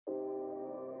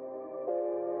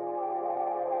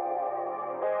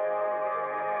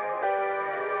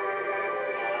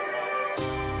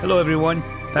Hello, everyone.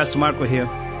 Pastor Marco here.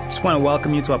 Just want to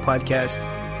welcome you to our podcast.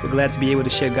 We're glad to be able to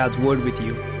share God's Word with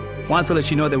you. Want to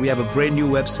let you know that we have a brand new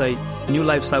website,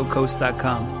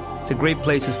 newlifesouthcoast.com. It's a great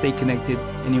place to stay connected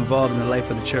and involved in the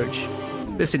life of the church.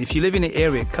 Listen, if you live in the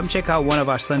area, come check out one of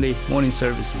our Sunday morning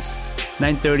services,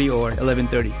 9:30 or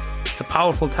 11:30. It's a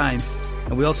powerful time,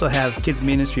 and we also have kids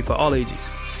ministry for all ages.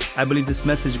 I believe this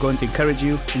message is going to encourage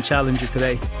you and challenge you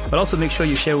today, but also make sure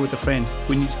you share it with a friend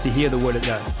who needs to hear the Word of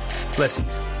God.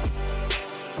 Blessings.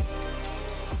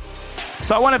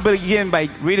 So I want to begin by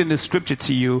reading the scripture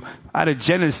to you out of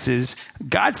Genesis.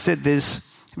 God said this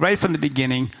right from the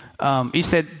beginning. He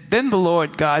said, "Then the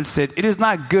Lord God said, it is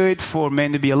not good for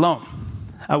man to be alone.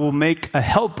 I will make a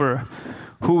helper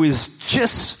who is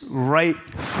just right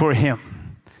for him."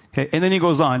 Okay, and then he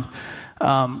goes on.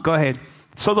 Go ahead.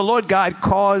 "So the Lord God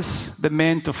caused the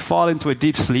man to fall into a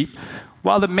deep sleep.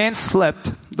 While the man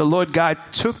slept, the Lord God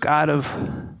took out of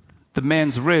the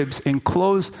man's ribs and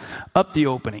closed up the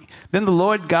opening. Then the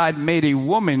Lord God made a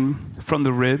woman from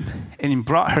the rib and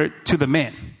brought her to the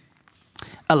man.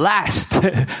 'Alas,'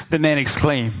 the man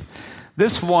exclaimed,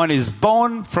 'this one is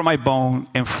bone from my bone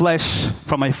and flesh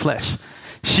from my flesh.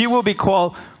 She will be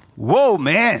called Woe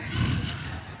Man,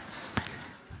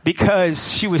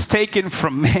 because she was taken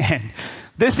from man.'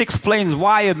 This explains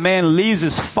why a man leaves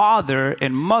his father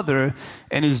and mother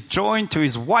and is joined to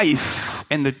his wife,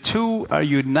 and the two are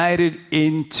united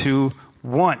into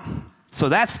one." So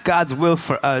that's God's will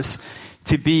for us,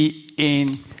 to be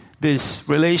in this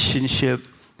relationship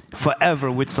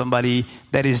forever with somebody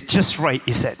that is just right,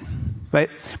 he said. Right?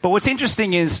 But what's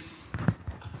interesting is,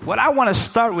 what I want to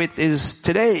start with is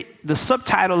today, the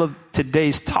subtitle of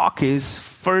today's talk is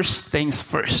First Things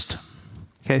First.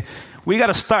 Okay? We got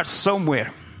to start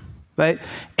somewhere, right?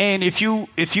 And if you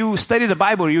study the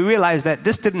Bible, you realize that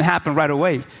this didn't happen right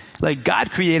away. Like, God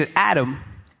created Adam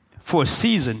for a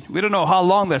season. We don't know how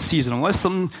long that season was.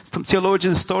 Some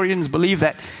theologians, historians believe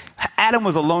that Adam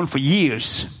was alone for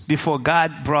years before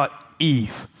God brought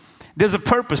Eve. There's a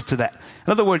purpose to that.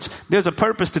 In other words, there's a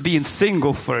purpose to being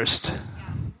single first,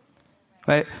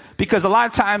 right? Because a lot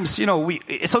of times,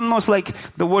 it's almost like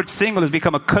the word single has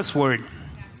become a cuss word.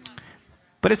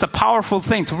 But it's a powerful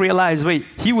thing to realize, wait,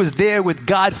 he was there with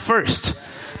God first.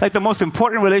 Like, the most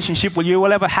important relationship you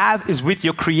will ever have is with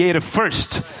your Creator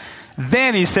first.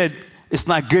 Then he said, it's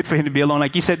not good for him to be alone.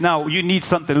 Like, he said, no, you need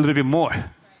something a little bit more,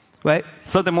 right?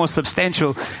 Something more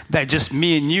substantial than just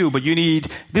me and you. But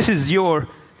this is your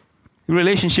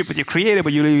relationship with your Creator,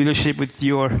 but your relationship with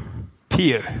your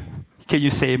peer. Can you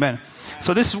say amen?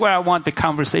 So this is where I want the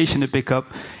conversation to pick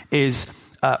up is,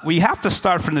 we have to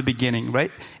start from the beginning,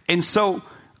 right? And so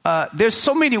there's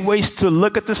so many ways to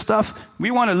look at this stuff.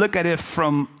 We want to look at it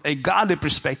from a godly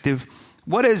perspective.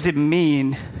 What does it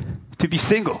mean to be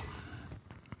single?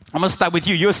 I'm going to start with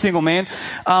you. You're a single man.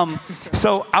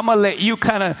 So I'm going to let you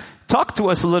kind of talk to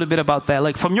us a little bit about that.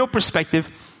 Like, from your perspective,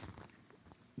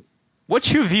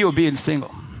 what's your view of being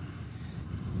single?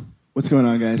 What's going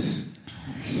on, guys?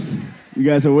 You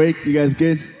guys awake? You guys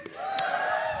good?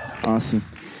 Awesome.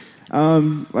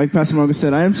 Like Pastor Marco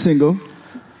said, I am single.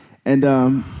 And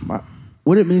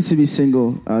what it means to be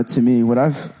single, to me, what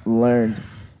I've learned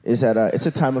is that it's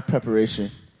a time of preparation.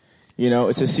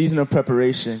 It's a season of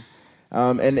preparation.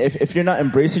 And if you're not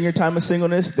embracing your time of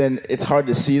singleness, then it's hard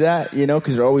to see that,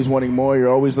 because you're always wanting more.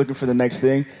 You're always looking for the next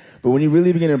thing. But when you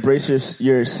really begin to embrace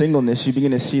your singleness, you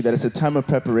begin to see that it's a time of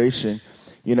preparation.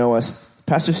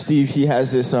 Pastor Steve, he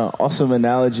has this awesome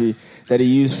analogy that he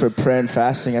used for prayer and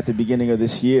fasting at the beginning of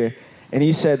this year. And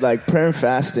he said, like, prayer and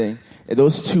fasting, in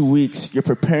those 2 weeks, you're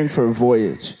preparing for a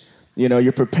voyage.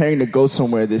 You're preparing to go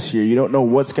somewhere this year. You don't know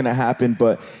what's going to happen,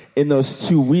 but in those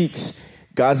 2 weeks,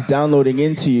 God's downloading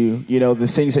into you, the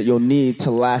things that you'll need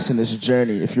to last in this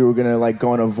journey if you were going to,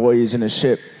 go on a voyage in a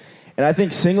ship. And I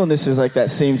think singleness is like that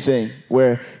same thing,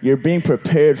 where you're being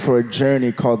prepared for a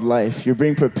journey called life. You're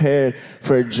being prepared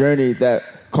for a journey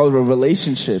called a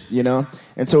relationship,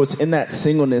 And so it's in that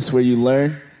singleness where you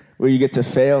learn, where you get to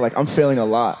fail. Like, I'm failing a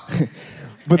lot.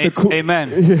 But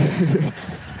Amen.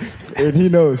 And he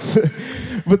knows.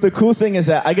 But the cool thing is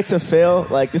that I get to fail,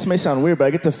 like, this may sound weird, but I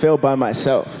get to fail by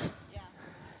myself.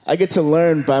 I get to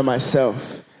learn by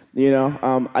myself,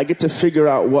 I get to figure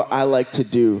out what I like to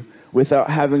do without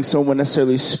having someone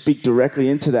necessarily speak directly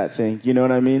into that thing, you know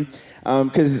what I mean?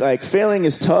 Because, failing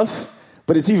is tough,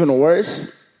 but it's even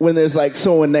worse when there's,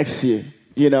 someone next to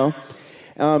you,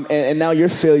 And now your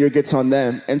failure gets on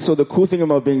them. And so the cool thing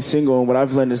about being single and what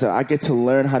I've learned is that I get to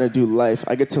learn how to do life.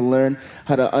 I get to learn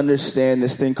how to understand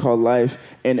this thing called life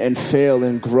and fail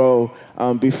and grow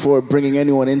before bringing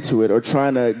anyone into it or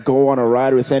trying to go on a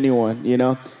ride with anyone,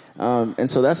 And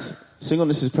so that's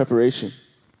Singleness is preparation.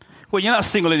 Well, you're not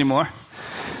single anymore,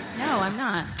 No, I'm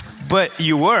not. but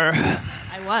you were.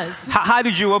 I was. How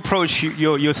did you approach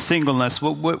your singleness?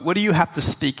 What do you have to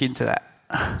speak into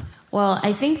that? Well,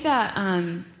 I think that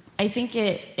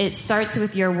it starts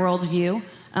with your worldview,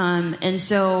 and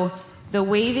so the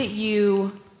way that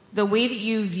you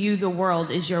view the world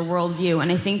is your worldview.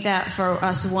 And I think that for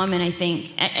us women, I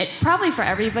think probably for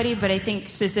everybody, but I think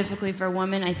specifically for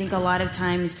women, I think a lot of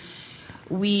times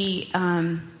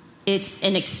it's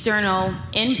an external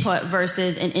input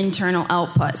versus an internal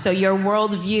output. So your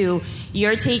worldview,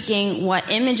 you're taking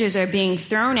what images are being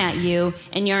thrown at you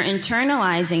and you're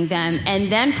internalizing them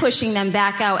and then pushing them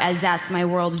back out as that's my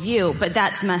worldview. But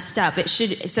that's messed up.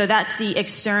 So that's the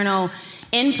external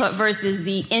input versus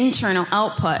the internal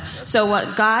output. So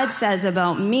what God says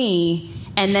about me,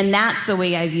 and then that's the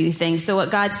way I view things. So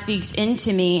what God speaks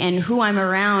into me and who I'm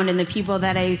around and the people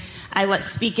that I let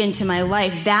speak into my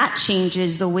life, that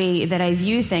changes the way that I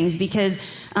view things. Because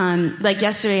like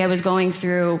yesterday I was going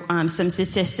through some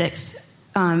statistics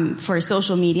for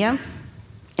social media,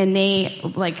 and they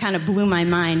like kind of blew my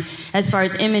mind as far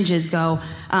as images go.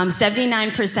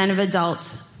 79% of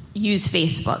adults use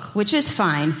Facebook, which is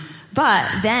fine.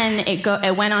 But then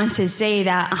it went on to say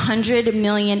that 100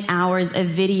 million hours of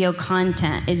video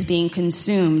content is being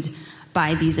consumed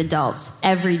by these adults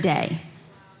every day.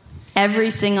 Every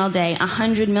single day,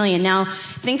 100 million. Now,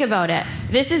 think about it.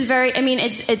 This is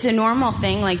it's a normal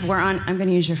thing. Like I'm going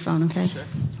to use your phone, okay? Sure.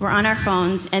 We're on our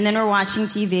phones, and then we're watching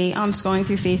TV. I'm scrolling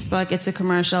through Facebook. It's a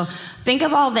commercial. Think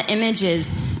of all the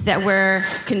images that we're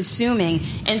consuming.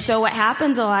 And so what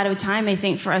happens a lot of time, I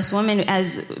think, for us women,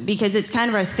 because it's kind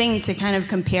of our thing to kind of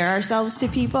compare ourselves to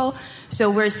people.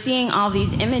 So we're seeing all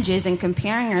these images and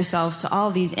comparing ourselves to all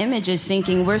these images,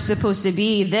 thinking we're supposed to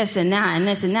be this and that and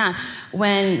this and that,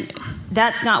 when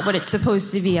that's not what it's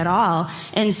supposed to be at all.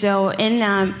 And so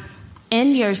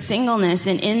in your singleness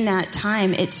and in that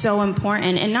time, it's so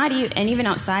important, and even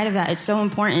outside of that, it's so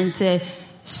important to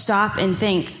stop and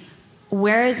think,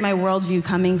 where is my worldview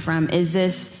coming from? Is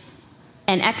this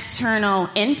an external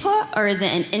input or is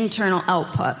it an internal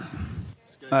output?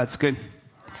 That's good.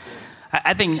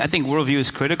 I think worldview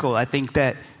is critical. I think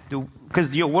that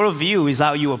because your worldview is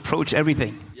how you approach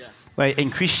everything, right?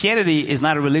 And Christianity is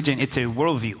not a religion; it's a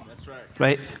worldview. That's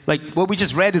right. Like what we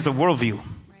just read is a worldview.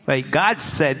 Right? God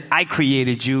said, I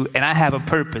created you and I have a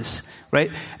purpose,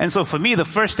 right? And so for me, the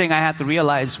first thing I had to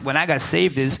realize when I got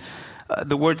saved is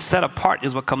the word set apart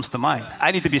is what comes to mind.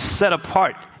 I need to be set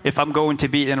apart if I'm going to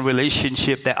be in a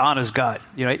relationship that honors God,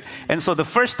 right? And so the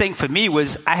first thing for me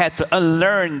was I had to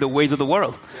unlearn the ways of the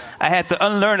world. I had to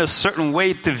unlearn a certain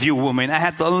way to view women. I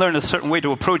had to unlearn a certain way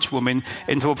to approach women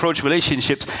and to approach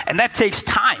relationships. And that takes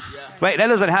time, right? That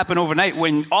doesn't happen overnight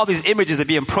when all these images are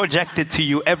being projected to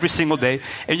you every single day.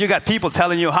 And you got people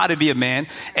telling you how to be a man.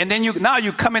 And then now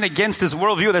you come in against this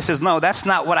worldview that says, no, that's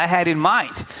not what I had in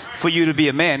mind for you to be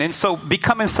a man. And so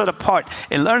becoming set apart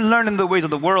and learning the ways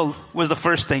of the world was the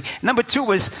first thing. Number two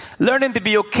was learning to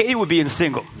be okay with being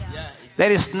single.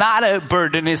 That is not a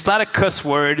burden. It's not a cuss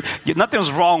word.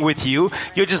 Nothing's wrong with you.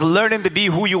 You're just learning to be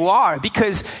who you are.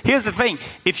 Because here's the thing.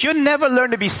 If you never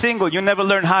learn to be single, you never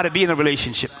learn how to be in a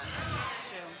relationship.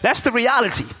 That's the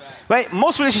reality, right?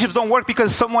 Most relationships don't work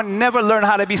because someone never learned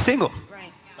how to be single.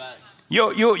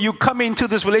 You come into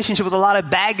this relationship with a lot of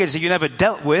baggage that you never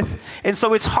dealt with. And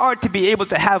so it's hard to be able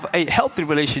to have a healthy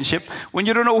relationship when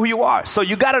you don't know who you are. So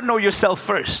you got to know yourself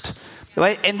first,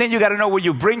 right? And then you got to know what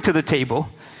you bring to the table.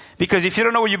 Because if you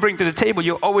don't know what you bring to the table,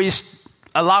 you're always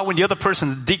allowing the other person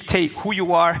to dictate who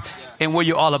you are and what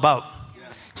you're all about.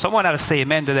 Someone ought to say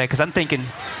amen to that, because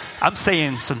I'm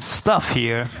saying some stuff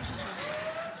here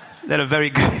that are very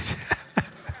good.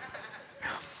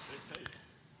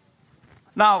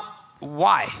 Now,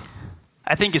 why?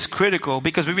 I think it's critical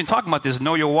because we've been talking about this,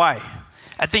 know your why.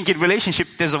 I think in relationship,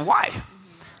 there's a why,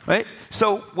 right?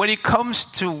 So when it comes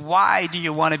to why do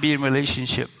you want to be in a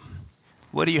relationship,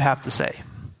 what do you have to say?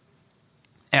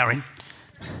 Aaron?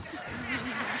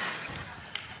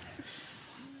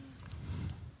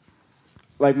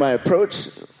 Like my approach?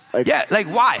 Like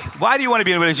why? Why do you want to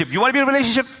be in a relationship? You want to be in a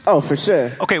relationship? Oh, for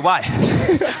sure. Okay, why?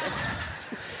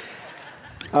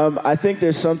 I think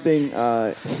there's something,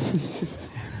 I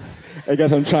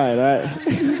guess I'm trying, right?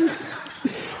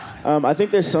 I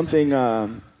think there's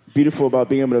something beautiful about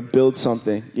being able to build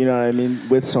something, you know what I mean,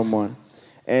 with someone.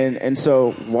 And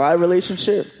so why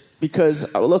relationship? Because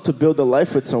I would love to build a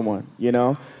life with someone, you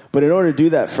know? But in order to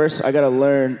do that, first I got to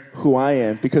learn who I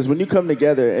am. Because when you come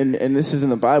together, and this is in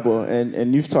the Bible,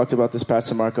 and you've talked about this,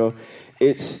 Pastor Marco,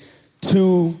 it's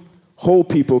two whole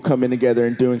people coming together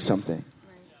and doing something.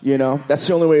 You know, that's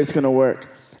the only way it's going to work.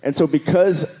 And so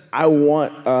because I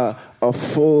want a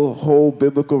full, whole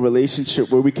biblical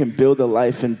relationship where we can build a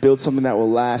life and build something that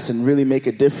will last and really make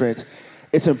a difference,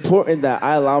 it's important that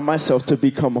I allow myself to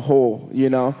become whole, you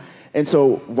know? And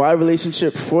so why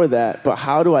relationship for that? But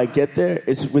how do I get there?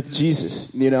 It's with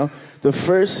Jesus, you know? The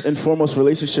first and foremost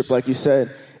relationship, like you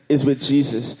said, is with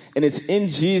Jesus. And it's in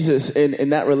Jesus, in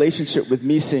that relationship with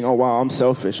me saying, oh, wow, I'm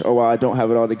selfish. Oh, wow, I don't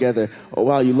have it all together. Oh,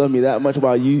 wow, you love me that much.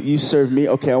 Wow, you serve me.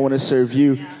 Okay, I want to serve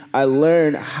you. I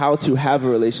learn how to have a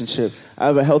relationship. I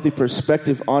have a healthy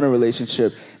perspective on a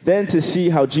relationship. Then to see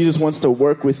how Jesus wants to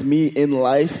work with me in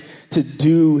life, to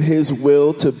do his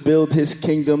will, to build his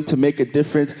kingdom, to make a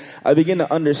difference, I begin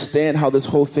to understand how this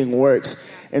whole thing works.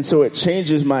 And so it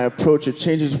changes my approach. It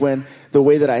changes the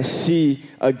way that I see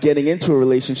getting into a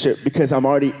relationship because I'm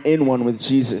already in one with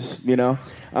Jesus, you know?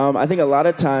 I think a lot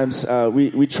of times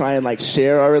we try and like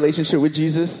share our relationship with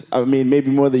Jesus. I mean,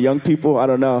 maybe more the young people, I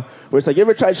don't know. Where it's like, you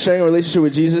ever tried sharing a relationship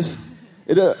with Jesus?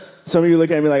 Some of you look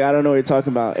at me like, I don't know what you're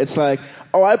talking about. It's like,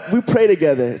 we pray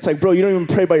together. It's like, bro, you don't even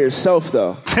pray by yourself,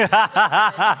 though.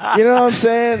 You know what I'm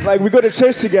saying? Like, we go to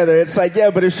church together. It's like, yeah,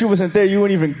 but if she wasn't there, you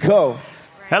wouldn't even go.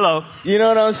 Hello. You know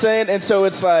what I'm saying? And so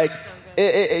it's like,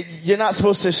 you're not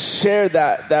supposed to share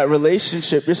that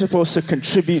relationship. You're supposed to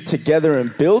contribute together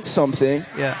and build something.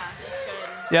 Yeah.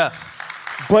 Yeah.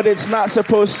 But it's not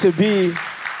supposed to be,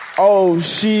 oh,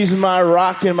 she's my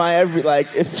rock and my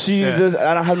if she does,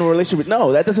 I don't have no relationship with.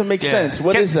 No, that doesn't make sense.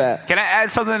 What is that? Can I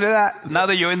add something to that? Now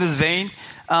that you're in this vein,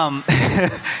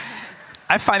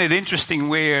 I find it interesting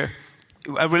where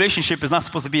a relationship is not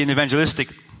supposed to be an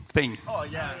evangelistic thing. Oh,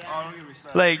 yeah. Oh, don't get me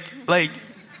started. Like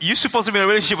you're supposed to be in a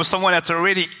relationship with someone that's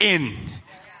already in.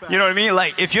 You know what I mean?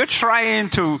 Like, if you're trying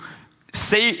to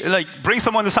bring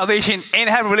someone to salvation and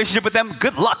have a relationship with them,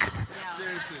 good luck.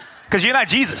 Seriously. Because you're not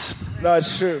Jesus. No,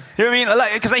 it's true. You know what I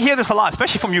mean? Because I hear this a lot,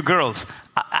 especially from you girls.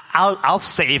 I'll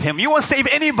save him. You won't save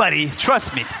anybody.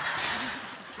 Trust me.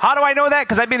 How do I know that?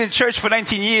 Because I've been in church for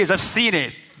 19 years. I've seen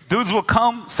it. Dudes will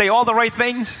come, say all the right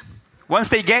things. Once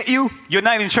they get you, you're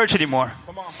not in church anymore.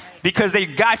 Come on. Because they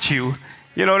got you.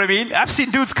 You know what I mean? I've seen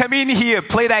dudes come in here,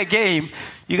 play that game.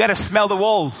 You got to smell the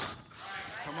walls.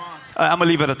 Come on. I'm going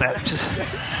to leave it at that.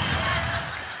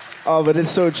 Oh, but it's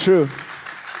so true.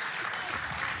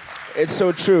 It's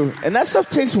so true. And that stuff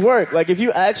takes work. Like, if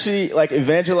you actually,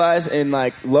 evangelize and,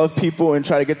 love people and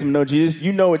try to get them to know Jesus,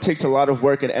 you know it takes a lot of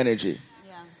work and energy.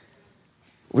 Yeah.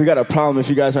 We got a problem if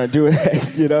you guys aren't doing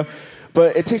that, you know?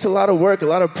 But it takes a lot of work, a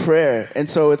lot of prayer. And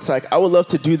so it's like, I would love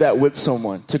to do that with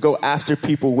someone, to go after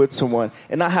people with someone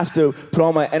and not have to put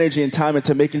all my energy and time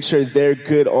into making sure they're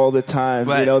good all the time,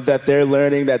 right. You know, that they're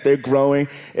learning, that they're growing.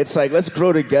 It's like, let's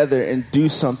grow together and do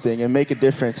something and make a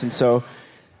difference. And so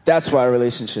that's why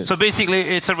relationships. So basically,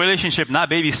 it's a relationship, not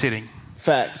babysitting.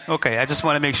 Facts. Okay, I just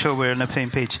want to make sure we're on the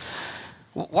same page.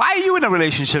 Why are you in a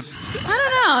relationship? I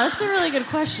don't know. That's a really good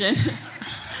question.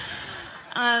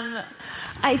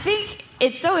 I think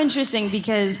it's so interesting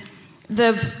because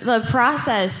the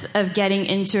process of getting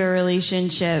into a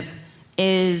relationship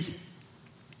is,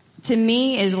 to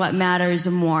me, is what matters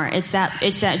more. It's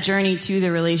that journey to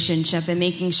the relationship and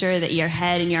making sure that your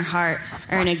head and your heart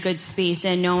are in a good space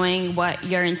and knowing what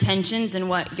your intentions and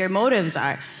what your motives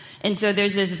are. And so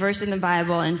there's this verse in the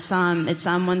Bible in Psalm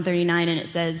 139, and it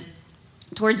says,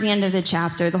 towards the end of the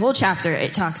chapter, the whole chapter,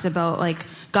 it talks about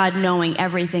God knowing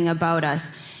everything about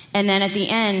us. And then at the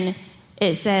end,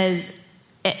 it says,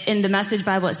 in the Message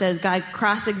Bible, it says, God,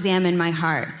 cross-examine my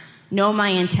heart. Know my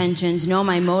intentions, know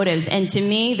my motives. And to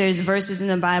me, there's verses in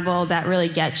the Bible that really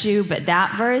get you, but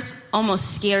that verse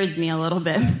almost scares me a little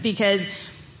bit because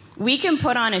we can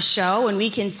put on a show and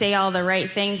we can say all the right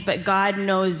things, but God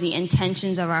knows the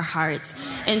intentions of our hearts.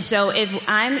 And so if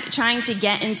I'm trying to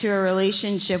get into a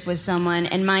relationship with someone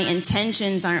and my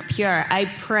intentions aren't pure, I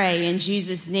pray in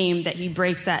Jesus' name that he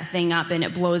breaks that thing up and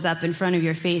it blows up in front of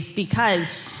your face because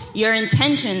your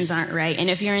intentions aren't right. And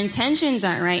if your intentions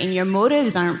aren't right and your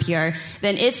motives aren't pure,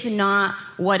 then it's not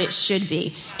what it should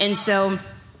be. And so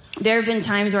there have been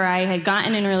times where I had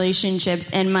gotten in relationships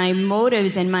and my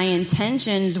motives and my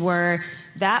intentions were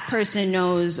that person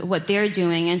knows what they're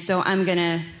doing. And so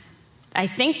I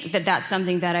think that that's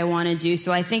something that I want to do.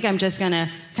 So I think I'm just going to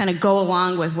kind of go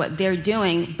along with what they're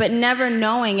doing, but never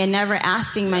knowing and never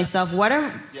asking myself, what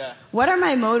are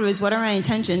my motives? What are my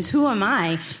intentions? Who am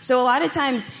I? So a lot of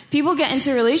times people get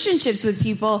into relationships with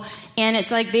people and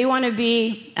it's like they want to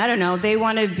be, I don't know, they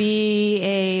want to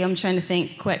be I'm trying to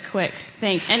think,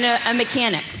 and a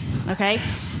mechanic, okay?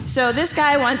 So this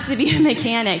guy wants to be a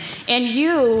mechanic and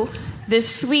you this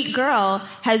sweet girl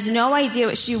has no idea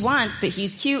what she wants, but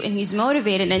he's cute and he's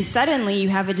motivated, and suddenly you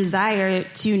have a desire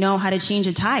to know how to change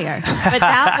a tire. But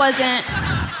that wasn't,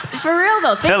 for real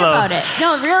though, think about it.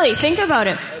 No, really, think about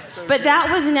it. But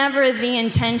that was never the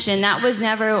intention. That was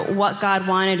never what God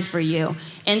wanted for you.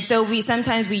 And so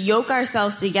sometimes we yoke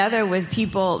ourselves together with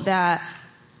people that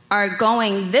are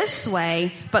going this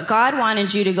way, but God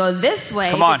wanted you to go this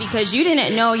way. But because you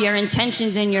didn't know your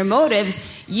intentions and your motives,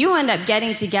 you end up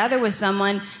getting together with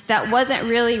someone that wasn't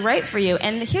really right for you.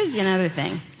 And here's another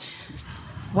thing.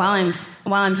 While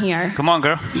I'm here, come on,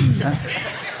 girl.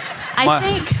 I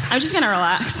think I'm just gonna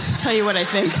relax. Tell you what I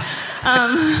think.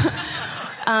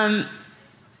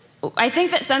 I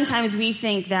think that sometimes we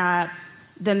think that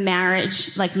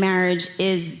marriage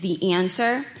is the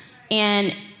answer,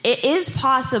 and it is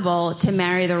possible to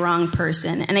marry the wrong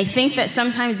person. And I think that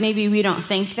sometimes maybe we don't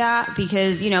think that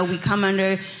because, we come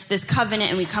under this covenant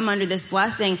and we come under this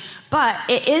blessing. But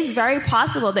it is very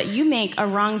possible that you make a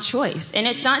wrong choice. And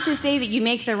it's not to say that you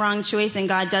make the wrong choice and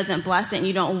God doesn't bless it and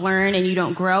you don't learn and you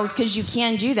don't grow, because you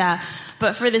can do that.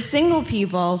 But for the single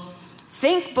people,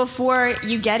 think before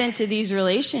you get into these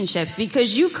relationships,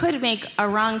 because you could make a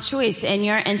wrong choice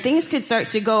and things could start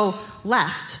to go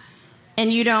left.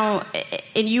 And you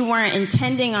weren't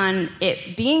intending on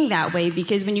it being that way,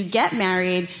 because when you get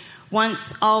married,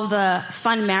 once all the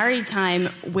fun married time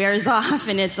wears off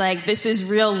and it's like, this is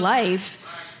real life,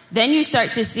 then you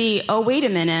start to see, oh, wait a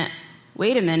minute,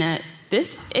 I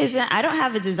don't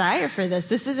have a desire for this.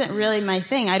 This isn't really my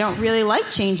thing. I don't really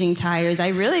like changing tires. I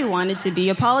really wanted to be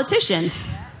a politician.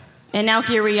 And now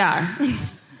here we are.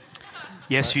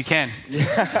 Yes, you can.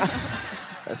 Yeah.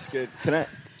 That's good. Can I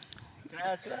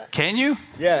add to that? Can you?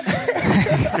 Yeah.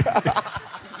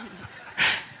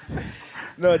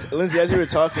 No, Lindsay, as you were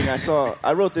talking,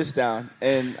 I wrote this down,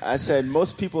 and I said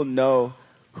most people know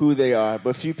who they are,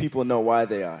 but few people know why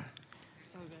they are.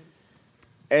 So good.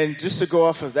 And just to go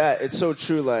off of that, it's so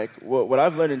true. Like, what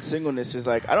I've learned in singleness is,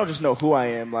 like, I don't just know who I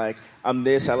am. Like, I'm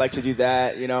this, I like to do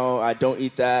that, I don't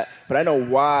eat that. But I know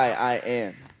why I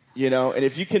am, And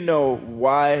if you can know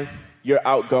why you're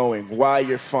outgoing, why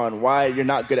you're fun, why you're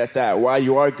not good at that, why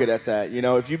you are good at that.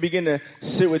 If you begin to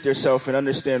sit with yourself and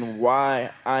understand why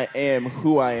I am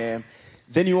who I am,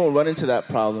 then you won't run into that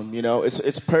problem.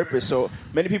 It's purpose. So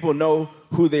many people know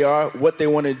who they are, what they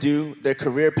want to do, their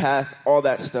career path, all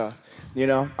that stuff.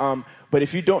 But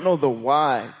if you don't know the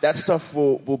why, that stuff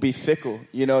will be fickle.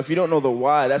 If you don't know the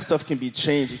why, that stuff can be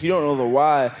changed. If you don't know the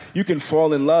why, you can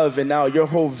fall in love and now your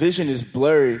whole vision is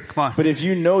blurry. Come on. But if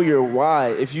you know your why,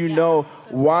 if you know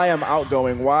why I'm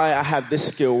outgoing, why I have this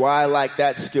skill, why I like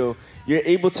that skill, you're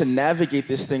able to navigate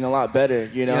this thing a lot better,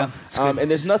 Yeah,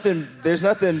 and there's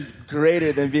nothing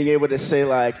greater than being able to say,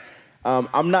 like,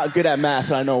 I'm not good at math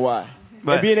and I know why.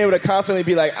 Right. And being able to confidently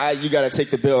be like, you got to take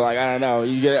the bill. Like, I don't know.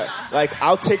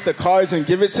 I'll take the cards and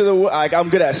give it to I'm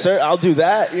good at I'll do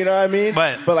that. You know what I mean?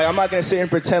 Right. But, I'm not going to sit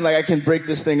and pretend like I can break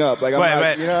this thing up. Like,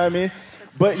 right. You know what I mean?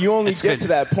 But you only get to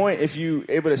that point if you're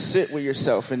able to sit with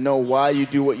yourself and know why you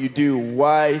do what you do,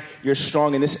 why you're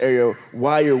strong in this area,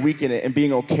 why you're weak in it, and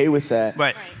being okay with that.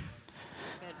 Right.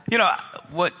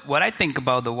 What I think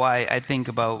about the why, I think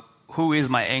about who is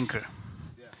my anchor.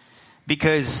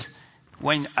 Because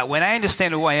when I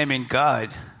understand who I am in God,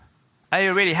 I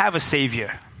already have a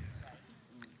savior.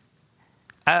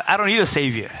 I don't need a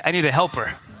savior. I need a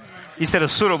helper. He said a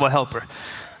suitable helper.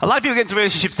 A lot of people get into a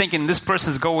relationship thinking this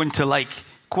person's going to, like,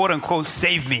 quote unquote,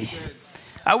 save me.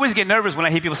 I always get nervous when I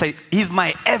hear people say, he's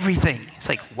my everything. It's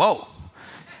like, whoa,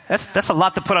 that's a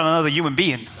lot to put on another human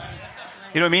being. You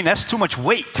know what I mean? That's too much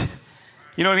weight.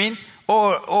 You know what I mean?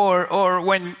 Or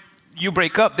when you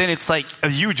break up, then it's like a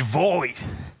huge void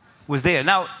was there.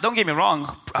 Now, don't get me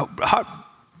wrong,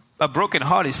 a broken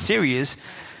heart is serious,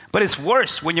 but it's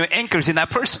worse when your anchor's in that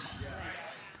person,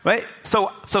 right? So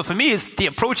for me, the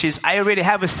approach is I already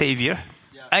have a savior.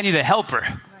 I need a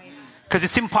helper, because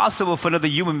it's impossible for another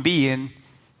human being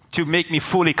to make me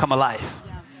fully come alive.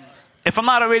 If I'm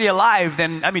not already alive,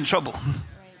 then I'm in trouble.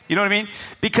 You know what I mean?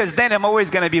 Because then I'm always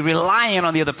going to be relying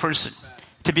on the other person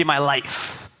to be my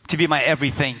life, to be my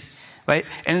everything. Right?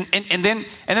 And then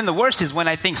the worst is when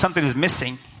I think something is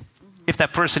missing if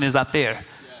that person is not there.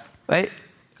 Right?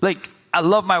 Like, I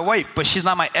love my wife, but she's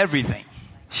not my everything.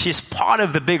 She's part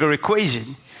of the bigger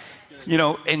equation.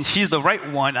 And she's the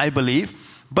right one, I believe.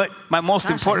 But my most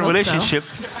important relationship,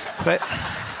 right?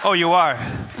 Oh, you are.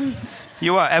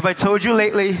 You are. Have I told you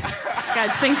lately?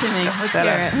 God, sing to me. Let's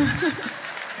hear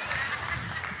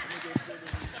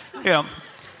it.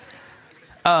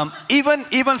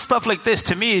 Even stuff like this,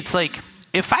 to me, it's like,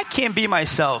 if I can't be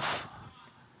myself,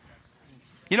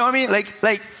 you know what I mean?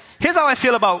 Like Here's how I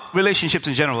feel about relationships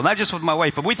in general, not just with my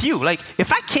wife, but with you. Like,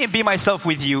 if I can't be myself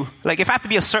with you, like if I have to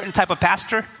be a certain type of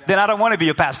pastor, then I don't want to be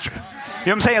a pastor. You know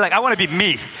what I'm saying? Like, I want to be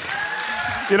me.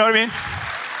 You know what I mean?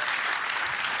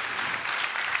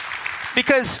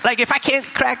 Because, like, if I can't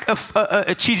crack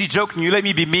a cheesy joke and you let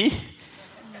me be me,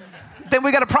 then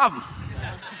we got a problem.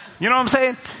 You know what I'm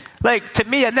saying? Like, to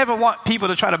me, I never want people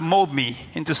to try to mold me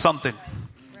into something.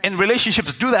 And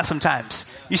relationships do that sometimes.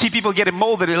 You see people getting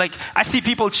molded. Like, I see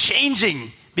people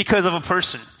changing because of a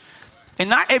person. And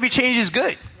not every change is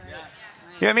good. You know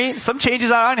what I mean? Some changes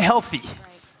are unhealthy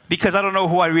because I don't know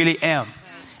who I really am.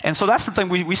 And so that's the thing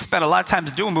we spend a lot of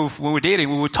times doing when we're dating,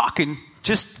 when we're talking,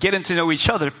 just getting to know each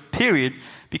other, period.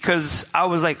 Because I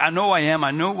was like, I know I am.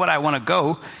 I know what I want to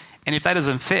go. And if that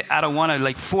doesn't fit, I don't want to,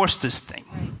 like, force this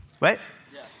thing. Right?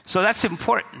 So that's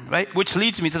important, right? Which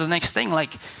leads me to the next thing,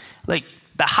 like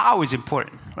the how is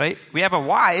important, right? We have a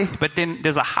why, but then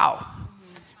there's a how,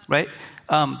 right?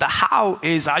 The how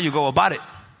is how you go about it,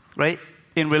 right?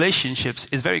 In relationships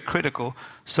is very critical.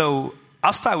 So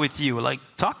I'll start with you. Like,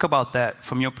 talk about that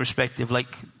from your perspective.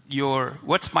 Like,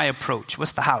 what's my approach?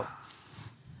 What's the how?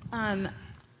 I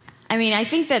mean, I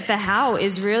think that the how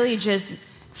is really just,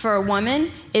 for a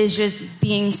woman, is just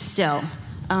being still,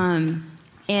 and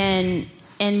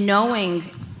knowing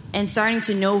and starting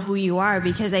to know who you are,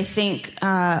 because I think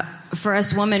for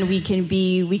us women, we can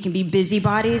be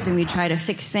busybodies and we try to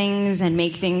fix things and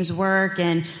make things work.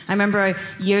 And I remember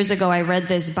years ago I read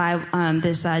this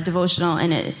devotional,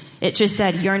 and it just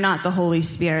said, "You're not the Holy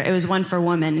Spirit." It was one for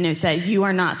women, and it said, "You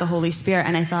are not the Holy Spirit."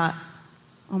 And I thought,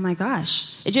 oh my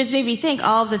gosh, it just made me think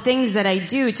all the things that I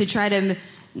do to try to.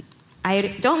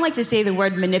 I don't like to say the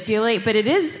word manipulate, but it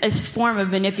is a form of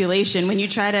manipulation when you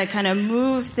try to kind of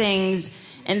move things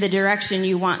in the direction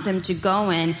you want them to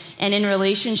go in. And in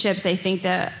relationships, I think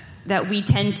that we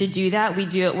tend to do that. We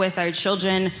do it with our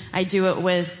children. I do it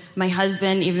with my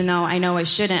husband, even though I know I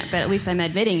shouldn't, but at least I'm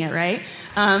admitting it, right?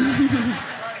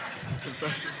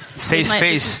 Safe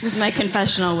space. This is my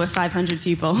confessional with 500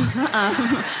 people.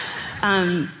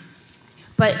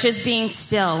 But just being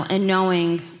still and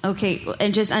knowing, okay,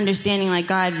 and just understanding, like,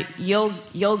 God,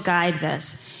 you'll guide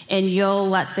this, and you'll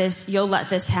let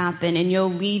this happen, and you'll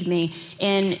lead me.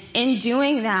 And in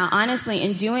doing that, honestly,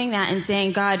 and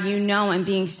saying, God, you know, and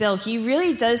being still, He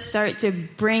really does start to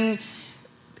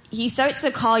He starts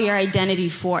to call your identity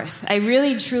forth. I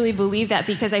really, truly believe that,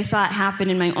 because I saw it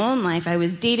happen in my own life. I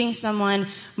was dating someone,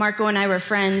 Marco and I were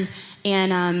friends,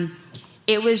 and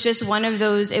it was just one of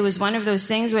those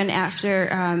things when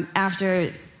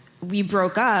after we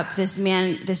broke up, this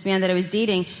man that I was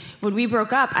dating, when we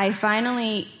broke up, I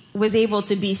finally was able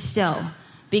to be still,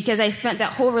 because I spent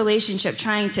that whole relationship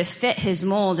trying to fit his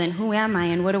mold, and who am I,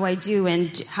 and what do I do,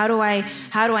 and how do I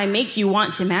make you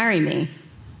want to marry me?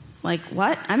 Like,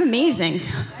 what? I'm amazing.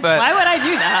 But why would I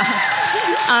do that?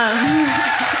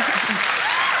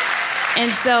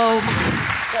 And so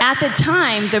at the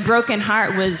time, the broken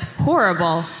heart was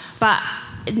horrible, but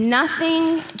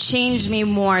nothing changed me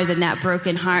more than that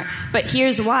broken heart. But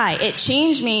here's why. It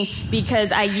changed me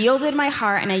because I yielded my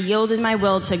heart and I yielded my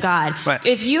will to God. Right.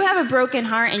 If you have a broken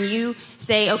heart and you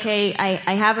say, okay,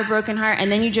 I have a broken heart,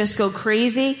 and then you just go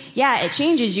crazy, yeah, it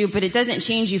changes you, but it doesn't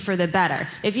change you for the better.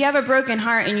 If you have a broken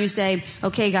heart and you say,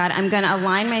 okay, God, I'm going to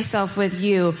align myself with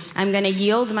you, I'm going to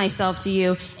yield myself to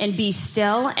you, and be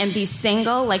still and be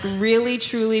single, like really,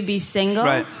 truly be single,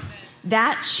 right.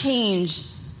 That changed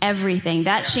everything.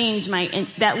 That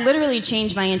literally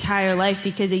changed my entire life,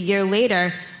 because a year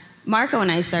later, Marco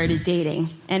and I started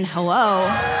dating. And hello,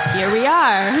 here we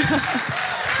are.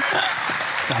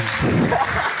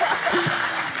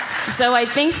 So I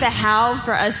think the how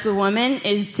for us, the woman,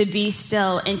 is to be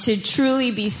still and to truly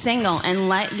be single, and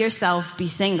let yourself be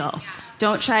single.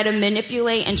 Don't try to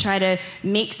manipulate and try to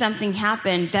make something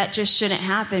happen. That just shouldn't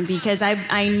happen, because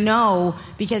I know,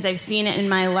 because I've seen it in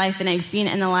my life and I've seen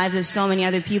it in the lives of so many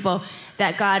other people,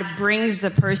 that God brings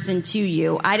the person to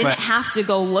you. I didn't have to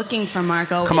go looking for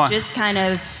Marco. It just kind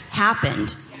of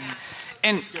happened.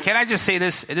 And can I just say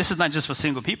this? This is not just for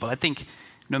single people. I think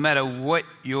no matter what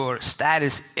your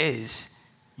status is,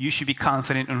 you should be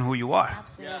confident in who you are.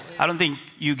 Absolutely. I don't think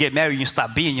you get married and you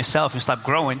stop being yourself and stop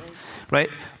growing. Right?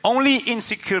 Only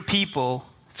insecure people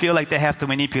feel like they have to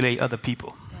manipulate other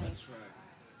people. That's right.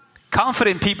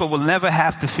 Confident people will never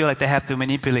have to feel like they have to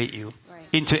manipulate you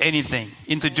into anything,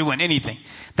 into doing anything.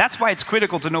 That's why it's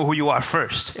critical to know who you are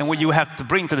first and what you have to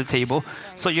bring to the table,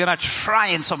 so you're not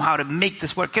trying somehow to make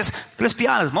this work. Because let's be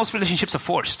honest, most relationships are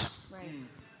forced. Right.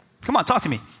 Come on, talk to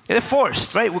me. They're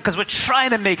forced, right? Because we're trying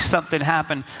to make something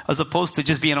happen as opposed to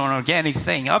just being an organic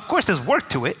thing. Of course, there's work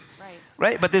to it,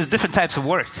 right? But there's different types of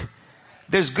work.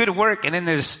 there's good work and then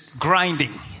there's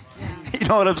grinding. You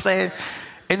know what I'm saying?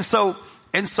 And so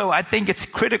I think it's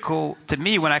critical to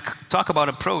me when I talk about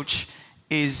approach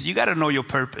is you got to know your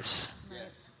purpose.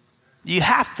 You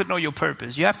have to know your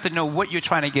purpose. You have to know what you're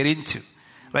trying to get into,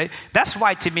 right? That's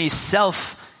why to me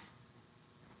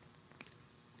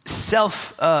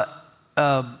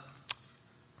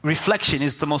reflection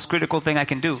is the most critical thing I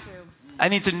can do. I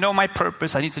need to know my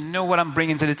purpose. I need to know what I'm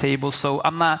bringing to the table, so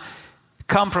I'm not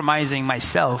compromising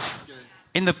myself.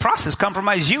 In the process,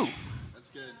 compromise you.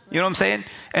 You know what I'm saying?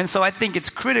 And so I think it's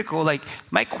critical. Like,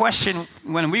 my question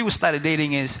when we started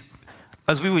dating is,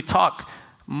 as we would talk,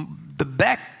 the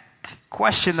back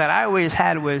question that I always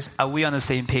had was, are we on the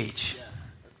same page? Yeah,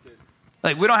 that's good.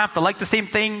 Like, we don't have to like the same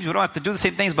things. We don't have to do the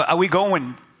same things, but are we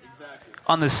going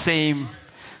on the same?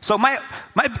 So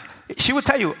she would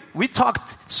tell you, we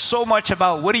talked so much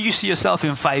about what do you see yourself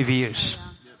in 5 years?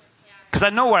 Because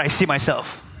I know where I see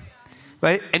myself.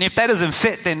 Right? And if that doesn't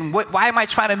fit, then why am I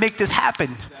trying to make this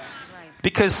happen?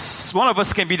 Because one of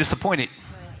us can be disappointed.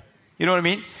 You know what I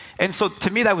mean? And so to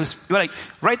me, that was like,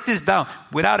 write this down.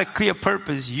 Without a clear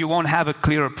purpose, you won't have a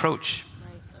clear approach.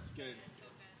 That's good.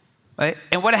 Right?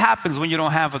 And what happens when you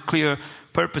don't have a clear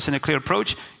purpose and a clear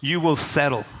approach? You will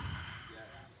settle.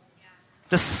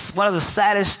 This one of the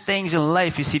saddest things in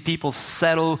life, you see people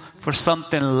settle for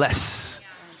something less.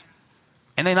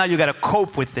 And then now you got to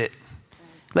cope with it.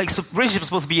 Like, so relationship is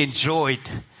supposed to be enjoyed,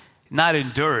 not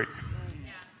endured.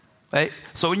 Right?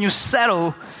 So when you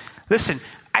settle, listen,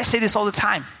 I say this all the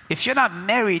time. If you're not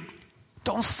married,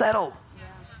 don't settle.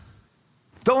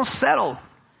 Don't settle.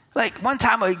 Like, one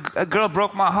time a girl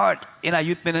broke my heart in our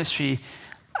youth ministry.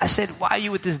 I said, why are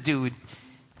you with this dude?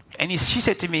 And she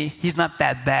said to me, he's not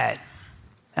that bad.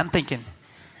 I'm thinking,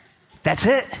 that's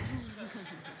it?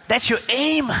 That's your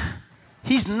aim?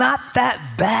 He's not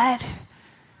that bad?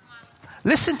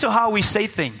 Listen to how we say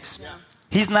things.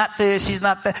 He's not this, he's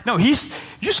not that. No, you're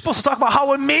supposed to talk about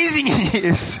how amazing he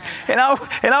is and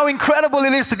how incredible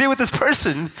it is to be with this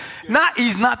person.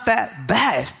 He's not that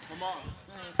bad.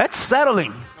 That's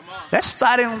settling. That's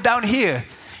starting down here.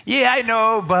 Yeah, I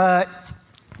know, but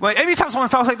every time someone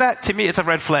talks like that, to me, it's a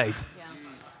red flag.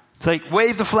 It's like,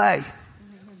 wave the flag.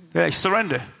 They're like,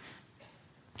 surrender.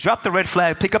 Drop the red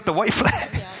flag, pick up the white flag.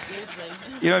 Yeah, seriously.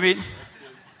 You know what I mean?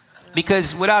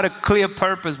 Because without a clear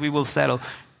purpose, we will settle.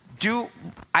 Do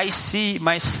I see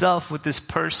myself with this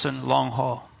person long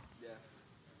haul?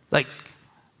 Like,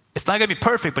 it's not going to be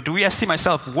perfect, but I see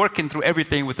myself working through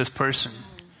everything with this person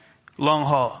long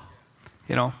haul?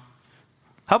 You know?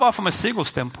 How about from a single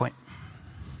standpoint?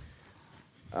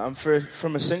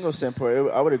 From a single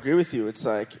standpoint, I would agree with you. It's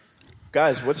like,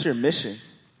 guys, what's your mission?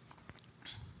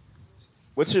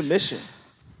 What's your mission?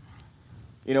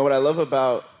 You know what I love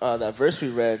about that verse we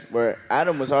read, where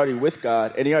Adam was already with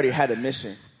God and he already had a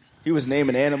mission. He was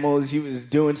naming animals, he was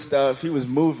doing stuff, he was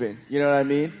moving. You know what I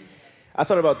mean? I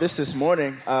thought about this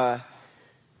morning.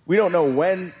 We don't know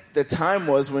when the time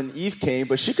was when Eve came,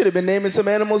 but she could have been naming some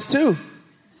animals too.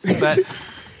 But,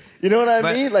 you know what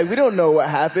I mean? Like, we don't know what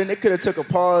happened. It could have took a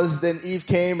pause, then Eve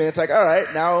came, and it's like, all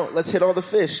right, now let's hit all the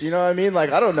fish. You know what I mean?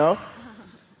 Like, I don't know.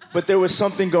 But there was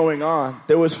something going on.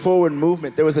 There was forward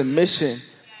movement. There was a mission,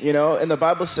 you know? And the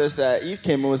Bible says that Eve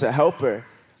came and was a helper,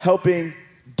 helping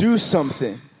do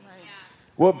something. Right.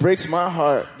 What breaks my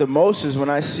heart the most is when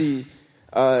I see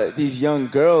these young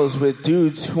girls with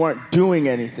dudes who aren't doing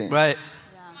anything. Right.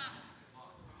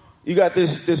 You got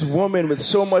this woman with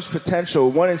so much potential,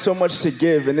 wanting so much to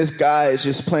give, and this guy is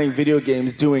just playing video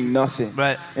games, doing nothing.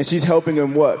 Right. And she's helping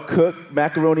him cook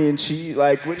macaroni and cheese.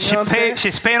 Like, you know what I'm saying?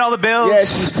 She's paying all the bills.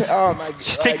 Yeah, oh my God.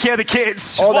 She's taking care of the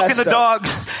kids. She's walking the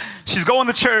dogs. She's going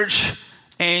to church,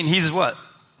 and he's what?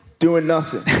 Doing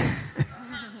nothing.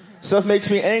 Stuff makes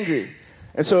me angry.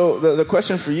 And so the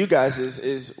question for you guys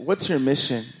is what's your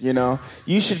mission? You know,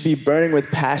 you should be burning with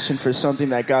passion for something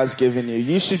that God's given you.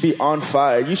 You should be on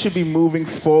fire. You should be moving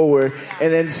forward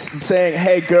and then saying,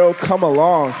 hey, girl, come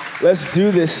along. Let's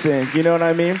do this thing. You know what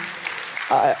I mean?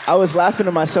 I was laughing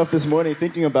to myself this morning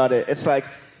thinking about it. It's like,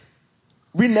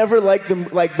 we never like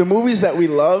the movies that we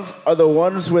love are the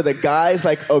ones where the guy's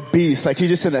like a beast, like he's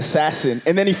just an assassin,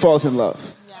 and then he falls in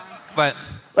love. Yeah. But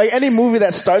like any movie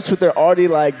that starts with they're already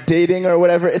like dating or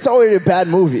whatever, it's already a bad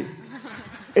movie.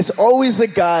 It's always the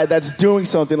guy that's doing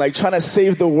something, like trying to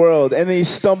save the world, and then he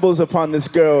stumbles upon this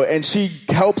girl, and she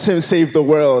helps him save the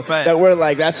world. Right. That we're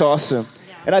like, that's awesome.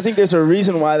 And I think there's a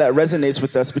reason why that resonates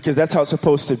with us, because that's how it's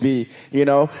supposed to be. You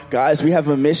know, guys, we have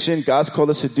a mission. God's called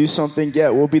us to do something. Yeah,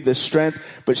 we'll be the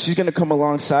strength, but she's going to come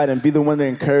alongside and be the one to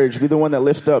encourage, be the one that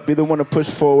lift up, be the one to push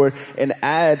forward and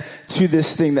add to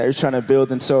this thing that you're trying to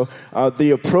build. And so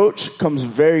the approach comes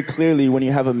very clearly when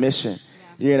you have a mission.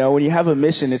 You know, when you have a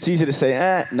mission, it's easy to say,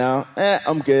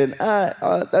 I'm good.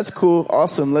 That's cool.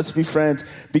 Awesome. Let's be friends.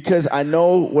 Because I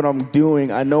know what I'm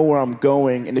doing. I know where I'm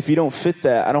going. And if you don't fit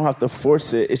that, I don't have to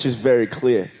force it. It's just very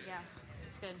clear. Yeah,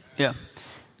 that's good. Yeah.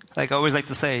 Like I always like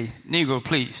to say, Negro,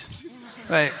 please.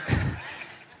 Right.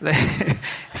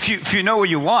 If you know what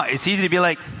you want, it's easy to be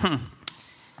like,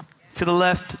 to the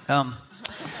left.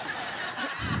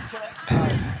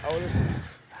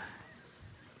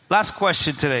 Last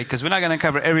question today, because we're not going to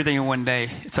cover everything in one day.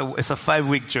 It's a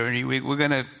 5-week journey. We're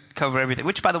going to cover everything.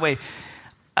 Which, by the way,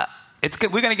 it's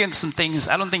good. We're going to get into some things.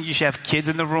 I don't think you should have kids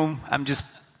in the room.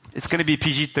 It's going to be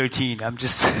PG-13.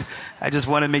 I just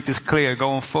want to make this clear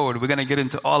going forward. We're going to get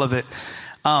into all of it.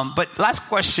 But last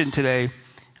question today.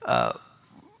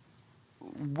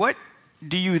 What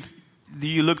do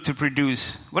you look to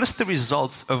produce? What is the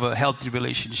results of a healthy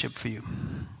relationship for you?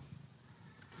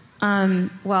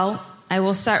 Well, I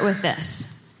will start with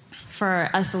this for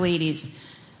us ladies.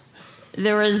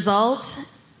 The result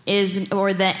is,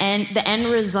 or the end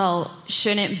result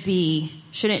shouldn't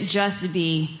just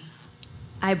be,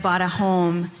 I bought a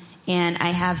home and I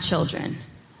have children.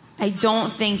 I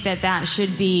don't think that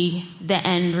should be the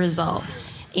end result.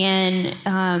 And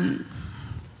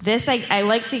this, I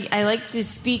like to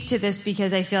speak to this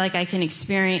because I feel like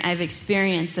I've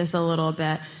experienced this a little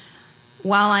bit.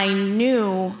 While I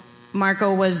knew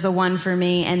Marco was the one for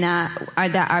me, and that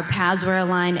our paths were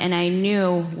aligned, and I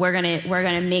knew we're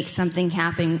gonna make something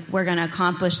happen. We're gonna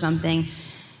accomplish something.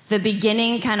 The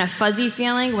beginning kind of fuzzy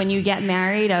feeling when you get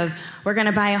married of we're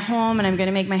gonna buy a home and I'm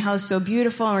gonna make my house so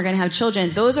beautiful and we're gonna have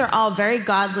children. Those are all very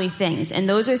godly things, and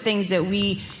those are things that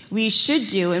we should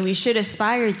do and we should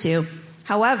aspire to.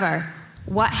 However,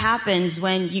 what happens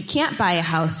when you can't buy a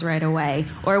house right away,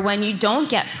 or when you don't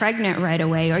get pregnant right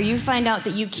away, or you find out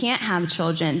that you can't have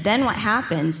children? Then what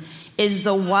happens? Is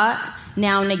the what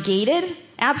now negated?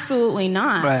 Absolutely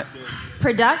not. Right.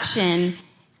 Production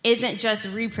isn't just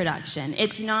reproduction.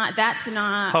 It's not. That's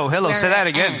not. Oh, hello. Say that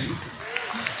again. Ends.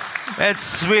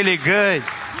 That's really good.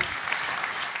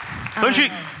 Don't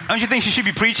you think she should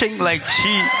be preaching? Like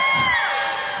she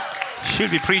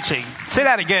should be preaching. Say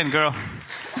that again, girl.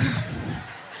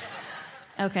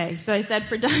 Okay, so I said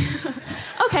production.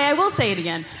 Okay, I will say it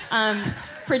again.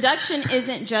 Production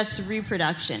isn't just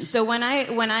reproduction. So when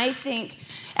I think,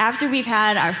 after we've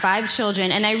had our 5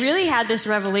 children, and I really had this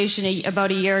revelation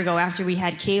about a year ago after we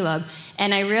had Caleb,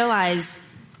 and I realized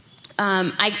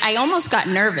I almost got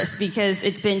nervous because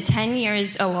it's been 10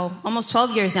 years, almost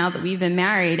 12 years now that we've been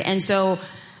married, and so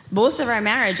most of our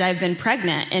marriage I've been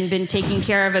pregnant and been taking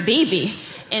care of a baby.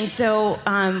 And so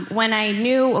when I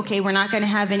knew, okay, we're not going to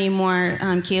have any more,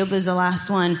 Caleb is the last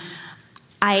one,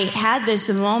 I had this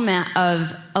moment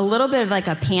of a little bit of like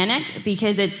a panic,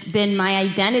 because it's been my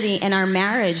identity in our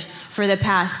marriage for the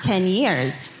past 10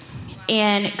 years.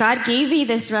 And God gave me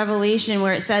this revelation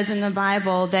where it says in the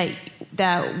Bible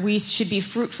that we should be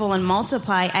fruitful and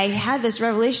multiply. I had this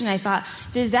revelation. I thought,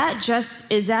 is that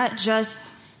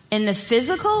just in the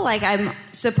physical? Like I'm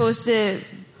supposed to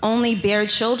only bear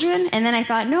children? And then I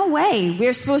thought, no way.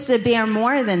 We're supposed to bear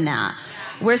more than that.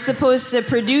 We're supposed to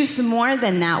produce more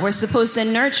than that. We're supposed to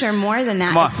nurture more than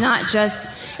that. It's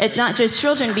not just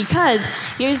children, because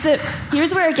here's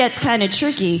where it gets kind of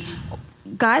tricky.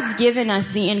 God's given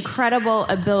us the incredible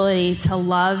ability to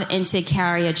love and to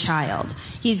carry a child.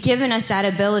 He's given us that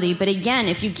ability. But again,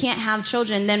 if you can't have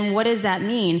children, then what does that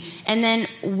mean? And then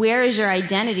where is your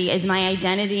identity? Is my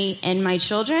identity in my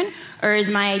children, or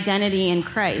is my identity in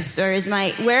Christ? Or is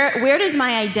where does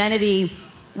my identity,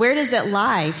 where does it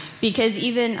lie? Because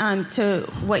even to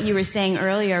what you were saying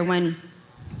earlier, when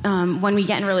we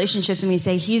get in relationships and we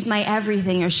say, he's my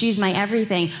everything or she's my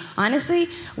everything. Honestly,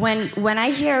 when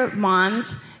I hear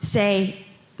moms say,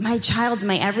 my child's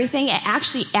my everything, it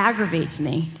actually aggravates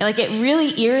me. Like, it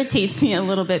really irritates me a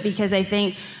little bit, because I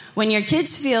think when your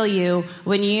kids feel you,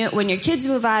 when your kids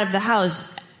move out of the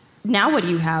house, now what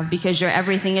do you have? Because your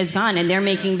everything is gone, and they're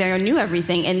making their new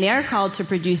everything, and they're called to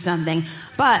produce something.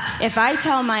 But if I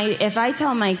tell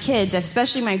my kids,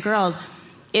 especially my girls,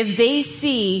 if they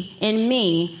see in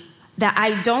me that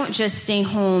I don't just stay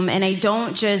home and I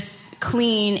don't just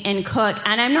clean and cook,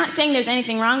 and I'm not saying there's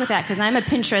anything wrong with that, because I'm a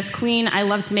Pinterest queen. I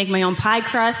love to make my own pie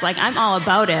crust. Like, I'm all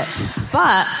about it.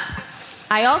 But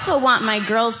I also want my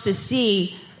girls to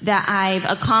see that I've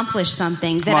accomplished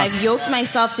something, that I've yoked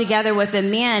myself together with a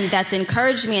man that's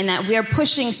encouraged me and that we're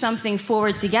pushing something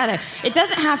forward together. It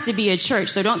doesn't have to be a church,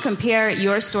 so don't compare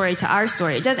your story to our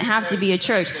story. It doesn't have to be a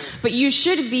church, but you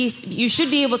should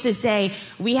be able to say,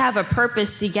 we have a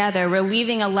purpose together. We're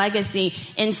leaving a legacy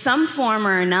in some form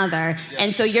or another.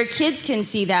 And so your kids can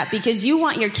see that, because you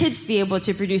want your kids to be able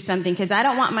to produce something, because I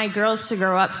don't want my girls to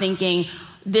grow up thinking,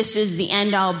 this is the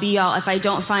end all be all. If I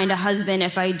don't find a husband,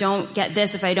 if I don't get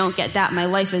this, if I don't get that, my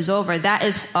life is over. That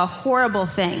is a horrible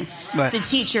thing to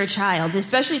teach your child,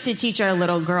 especially to teach our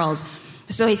little girls.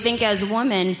 So I think as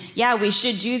women, yeah, we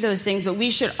should do those things, but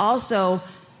we should also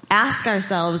ask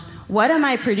ourselves, what am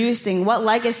I producing? What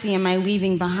legacy am I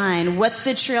leaving behind? What's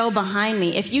the trail behind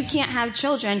me? If you can't have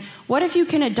children, what if you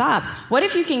can adopt? What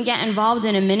if you can get involved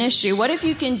in a ministry? What if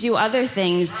you can do other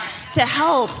things to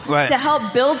help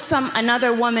build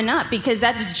another woman up? Because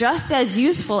that's just as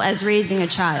useful as raising a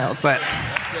child. Right.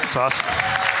 That's awesome.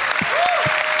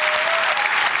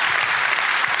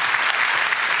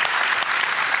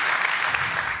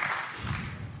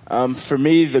 For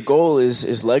me, the goal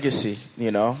is legacy,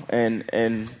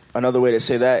 and another way to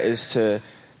say that is to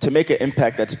make an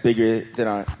impact that's bigger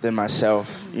than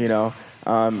myself,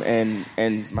 and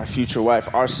my future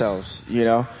wife, ourselves,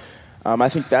 I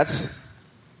think that's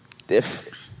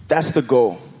the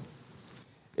goal.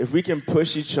 If we can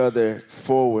push each other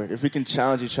forward, if we can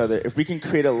challenge each other, if we can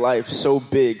create a life so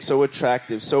big, so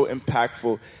attractive, so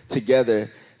impactful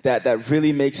together that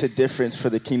really makes a difference for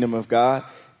the kingdom of God,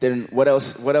 then what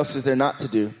else is there not to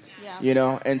do?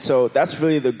 Yeah. And so that's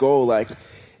really the goal.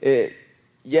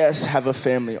 Yes, have a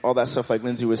family, all that stuff like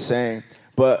Lindsay was saying.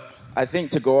 But I think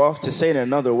to go off to say it in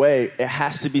another way, it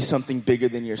has to be something bigger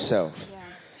than yourself.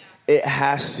 Yeah. It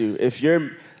has to. If your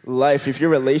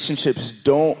relationships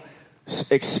don't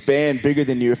expand bigger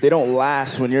than you, if they don't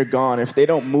last when you're gone, if they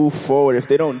don't move forward, if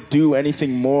they don't do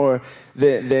anything more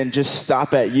than just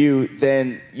stop at you,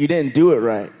 then you didn't do it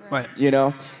right. Right.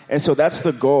 And so that's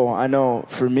the goal. I know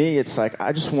for me, it's like,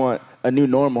 I just want a new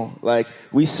normal. Like,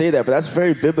 we say that, but that's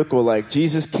very biblical. Like,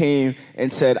 Jesus came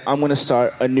and said, I'm going to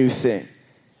start a new thing.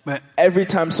 Right. Every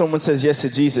time someone says yes to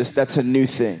Jesus, that's a new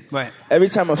thing. Right. Every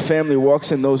time a family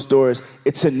walks in those doors,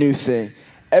 it's a new thing.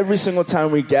 Every single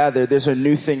time we gather, there's a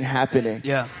new thing happening.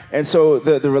 Yeah. And so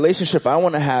the relationship I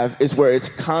want to have is where it's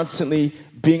constantly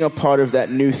being a part of that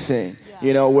new thing.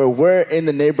 Where we're in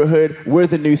the neighborhood, we're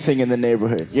the new thing in the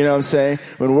neighborhood. You know what I'm saying?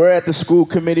 When we're at the school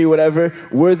committee, whatever,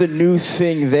 we're the new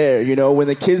thing there. When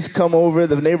the kids come over,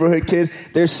 the neighborhood kids,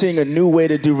 they're seeing a new way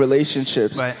to do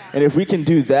relationships. Right. And if we can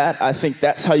do that, I think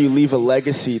that's how you leave a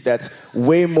legacy that's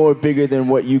way more bigger than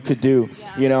what you could do.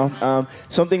 Yeah.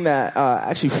 Something that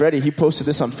actually Freddie, he posted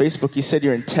this on Facebook. He said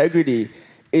your integrity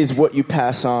is what you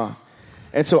pass on.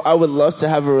 And so I would love to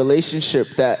have a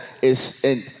relationship that is,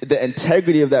 and the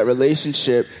integrity of that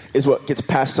relationship is what gets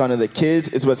passed on to the kids,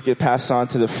 is what gets passed on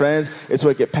to the friends, it's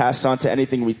what gets passed on to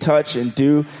anything we touch and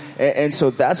do. And so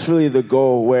that's really the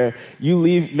goal, where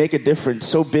you make a difference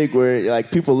so big where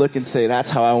like people look and say, that's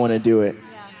how I want to do it.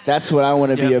 Yeah. That's what I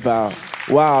want to be about.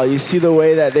 Wow, you see the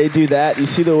way that they do that? You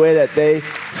see the way that they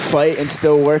fight and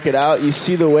still work it out? You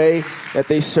see the way that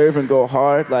they serve and go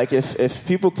hard? Like, if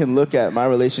people can look at my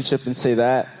relationship and say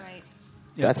that, right.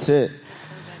 That's it.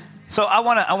 So I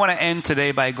want to end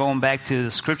today by going back to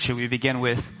the scripture we began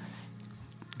with.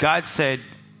 God said,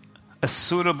 a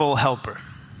suitable helper,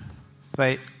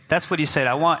 right? That's what he said.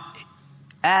 I want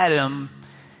Adam,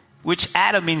 which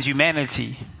Adam means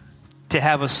humanity, to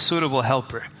have a suitable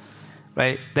helper.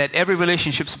 Right? That every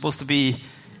relationship is supposed to be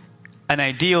an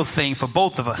ideal thing for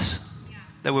both of us. Yeah.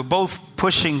 That we're both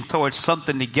pushing towards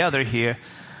something together here.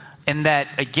 And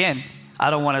that, again, I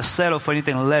don't want to settle for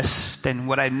anything less than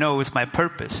what I know is my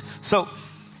purpose. So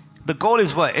the goal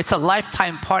is what? It's a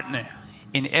lifetime partner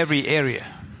in every area.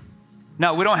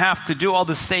 Now, we don't have to do all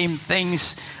the same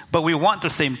things, but we want the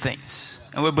same things.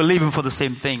 And we're believing for the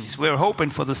same things. We're hoping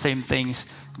for the same things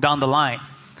down the line.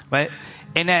 Right?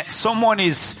 And that someone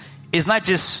is not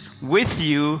just with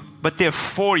you, but they're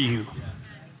for you.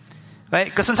 Right?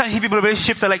 Because sometimes you see people in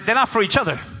relationships that they're not for each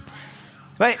other.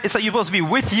 Right? It's like you're supposed to be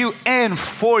with you and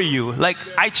for you. Like,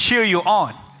 I cheer you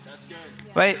on.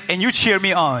 Right? And you cheer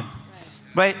me on.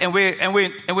 Right? And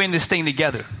we're in this thing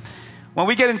together. When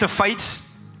we get into fights,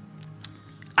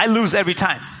 I lose every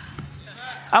time.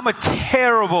 I'm a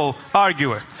terrible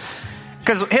arguer.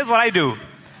 Because here's what I do.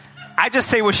 I just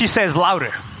say what she says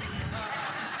louder.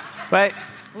 Right?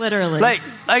 Literally.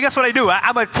 That's what I do.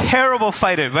 I'm a terrible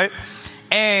fighter, right?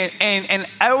 And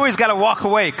I always got to walk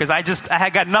away because I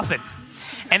got nothing.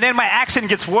 And then my action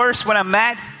gets worse when I'm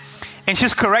mad. And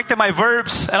she's correcting my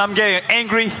verbs and I'm getting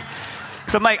angry.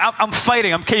 So I'm like, I'm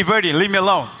fighting. I'm Cape Verdean. Leave me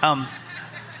alone.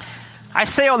 I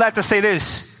say all that to say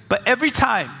this. But every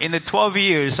time in the 12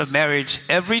 years of marriage,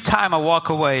 every time I walk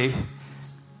away,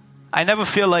 I never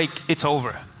feel like it's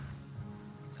over.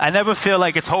 I never feel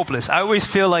like it's hopeless. I always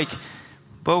feel like,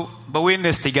 but we're in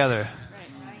this together.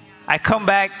 I come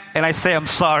back and I say, I'm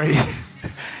sorry.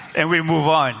 And we move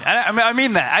on. I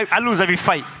mean that. I lose every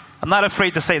fight. I'm not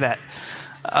afraid to say that.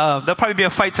 There'll probably be a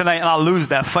fight tonight and I'll lose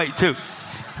that fight too.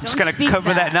 I'm just going to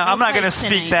cover that now. I'm not going to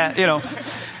speak that,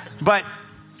 But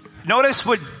notice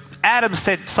what Adam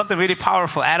said, something really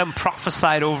powerful. Adam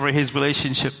prophesied over his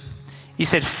relationship. He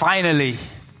said, finally,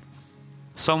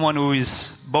 someone who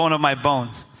is bone of my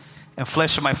bones and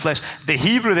flesh of my flesh. The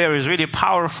Hebrew there is really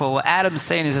powerful. What Adam's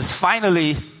saying is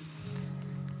finally,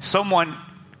 someone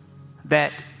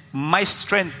that my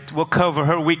strength will cover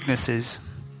her weaknesses,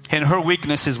 and her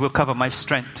weaknesses will cover my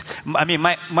strength. I mean,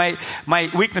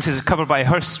 my weaknesses is covered by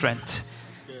her strength.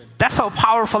 That's how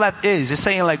powerful that is. It's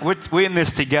saying like we're in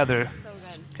this together, so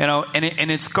good. And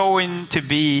it's going to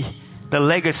be the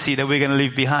legacy that we're going to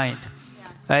leave behind,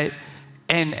 right?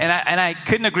 And I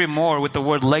couldn't agree more with the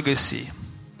word legacy.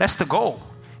 That's the goal.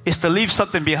 Is to leave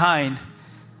something behind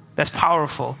that's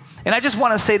powerful. And I just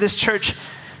want to say this, church,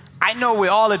 I know we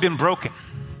all have been broken.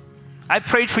 I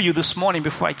prayed for you this morning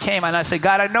before I came, and I said,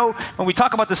 God, I know when we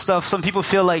talk about this stuff, some people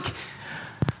feel like,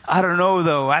 I don't know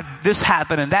though, this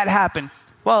happened and that happened.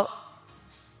 Well,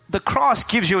 the cross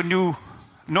gives you a new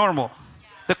normal.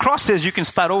 The cross says you can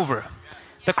start over.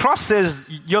 The cross says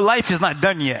your life is not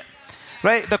done yet.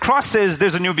 Right? The cross says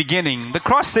there's a new beginning. The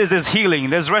cross says there's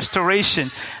healing, there's restoration,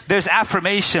 there's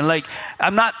affirmation. Like,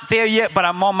 I'm not there yet, but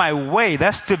I'm on my way.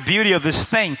 That's the beauty of this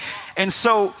thing. And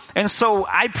so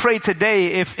I pray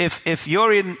today, if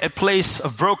you're in a place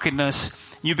of brokenness,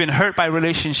 you've been hurt by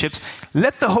relationships,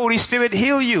 let the Holy Spirit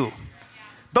heal you.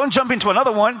 Don't jump into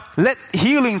another one. Let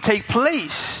healing take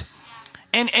place.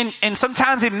 And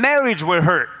sometimes in marriage we're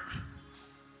hurt.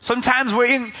 Sometimes we're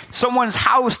in someone's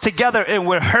house together and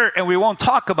we're hurt and we won't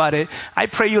talk about it. I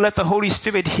pray you let the Holy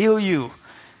Spirit heal you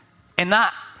and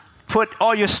not put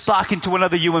all your stock into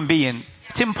another human being.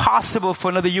 It's impossible for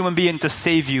another human being to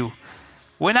save you.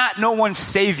 We're not no one's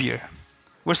savior.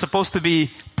 We're supposed to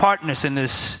be partners in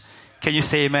this. Can you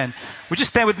say amen? Would you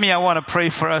stand with me? I want to pray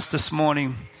for us this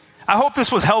morning. I hope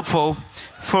this was helpful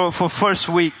for first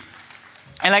week.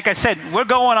 And like I said, we're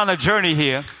going on a journey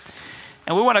here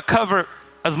and we want to cover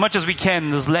as much as we can in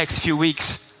those next few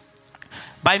weeks.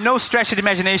 By no stretch of the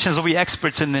imagination are we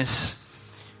experts in this.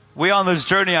 We're on this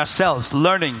journey ourselves,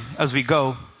 learning as we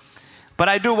go. But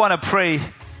I do want to pray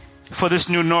for this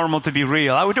new normal to be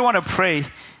real. I do want to pray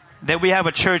that we have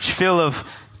a church full of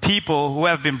people who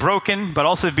have been broken, but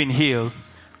also have been healed,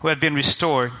 who have been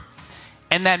restored.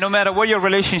 And that no matter what your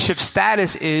relationship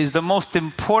status is, the most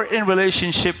important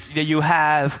relationship that you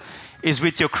have is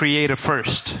with your Creator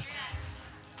first.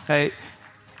 Right?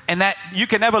 And that you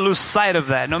can never lose sight of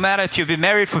that. No matter if you've been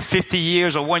married for 50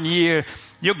 years or 1 year,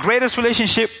 your greatest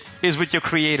relationship is with your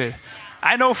Creator.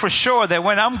 I know for sure that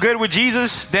when I'm good with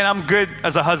Jesus, then I'm good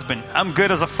as a husband. I'm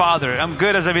good as a father. I'm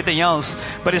good as everything else.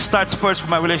 But it starts first with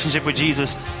my relationship with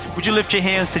Jesus. Would you lift your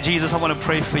hands to Jesus? I want to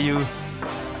pray for you.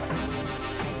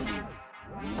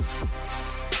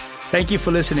 Thank you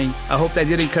for listening. I hope that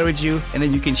did encourage you and that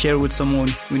you can share it with someone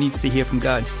who needs to hear from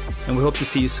God. And we hope to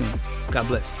see you soon. God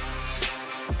bless.